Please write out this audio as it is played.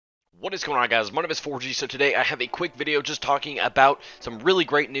What is going on, guys? My name is 4G. So today I have a quick video just talking about some really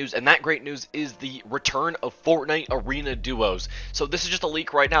great news, and that great news is the return of Fortnite Arena Duos. So this is just a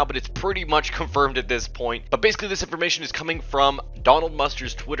leak right now, but it's pretty much confirmed at this point. But basically this information is coming from Donald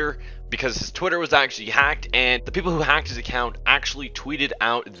Mustard's Twitter, because his Twitter was actually hacked, and the people who hacked his account actually tweeted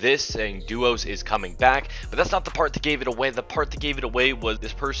out this saying Duos is coming back. But that's not the part that gave it away. The part that gave it away was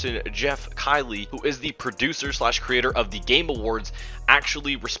this person, Jeff Kiley, who is the producer slash creator of the Game Awards,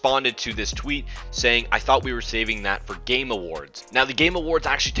 actually responded to this tweet saying, "I thought we were saving that for Game Awards." Now the Game Awards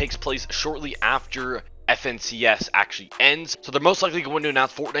actually takes place shortly after FNCS actually ends, so they're most likely going to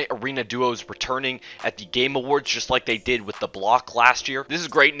announce Fortnite Arena Duos returning at the Game Awards, just like they did with the Block last year. This is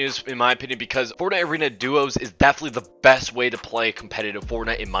great news in my opinion, because Fortnite Arena Duos is definitely the best way to play competitive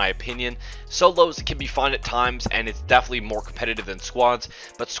Fortnite in my opinion. Solos can be fun at times, and it's definitely more competitive than squads,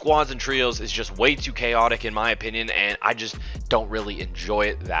 but squads and trios is just way too chaotic in my opinion, and I just don't really enjoy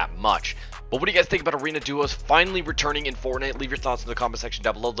it that much. But what do you guys think about Arena Duos finally returning in Fortnite? Leave your thoughts in the comment section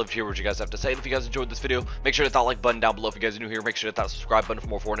down below. I'd love to hear what you guys have to say. And if you guys enjoyed this video, make sure to hit that like button down below. If you guys are new here, make sure to hit that subscribe button for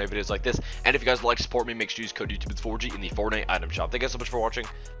more Fortnite videos like this. And if you guys would like to support me, make sure to use code YouTube4G in the Fortnite item shop. Thank you guys so much for watching.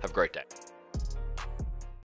 Have a great day.